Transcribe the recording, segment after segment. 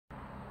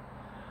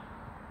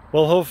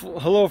Well,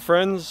 hello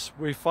friends,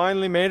 we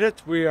finally made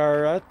it. We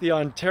are at the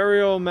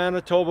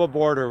Ontario-Manitoba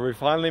border. We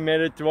finally made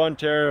it to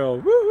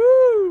Ontario.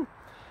 Woohoo!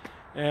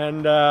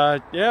 And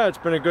yeah, it's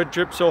been a good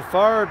trip so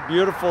far.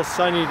 Beautiful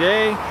sunny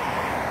day.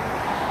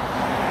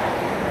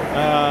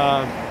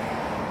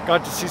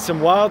 Got to see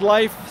some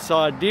wildlife,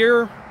 saw a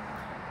deer,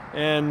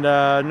 and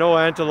no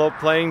antelope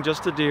playing,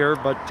 just a deer,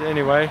 but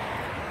anyway.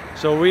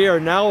 So we are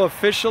now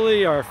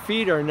officially, our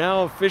feet are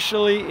now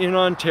officially in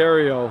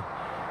Ontario.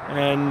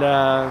 And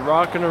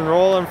rocking and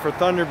rolling for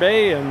Thunder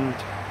Bay, and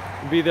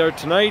we'll be there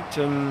tonight.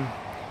 And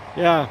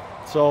yeah,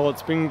 so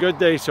it's been a good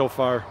day so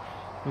far.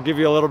 I'll give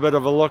you a little bit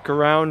of a look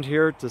around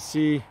here to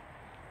see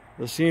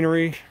the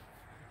scenery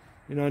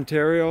in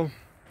Ontario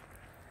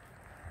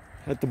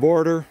at the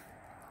border.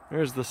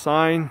 There's the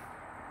sign,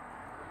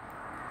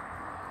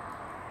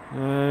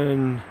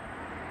 and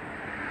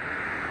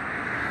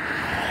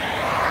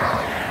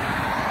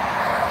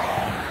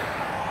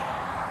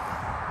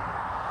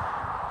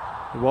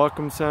the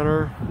Welcome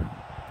Center,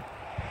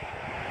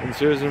 and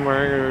Susan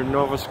wearing her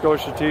Nova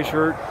Scotia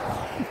t-shirt.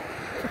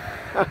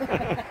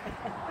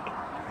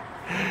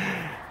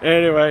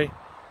 Anyway,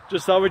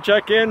 just thought we'd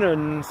check in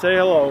and say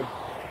hello.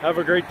 Have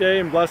a great day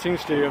and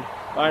blessings to you.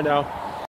 Bye now.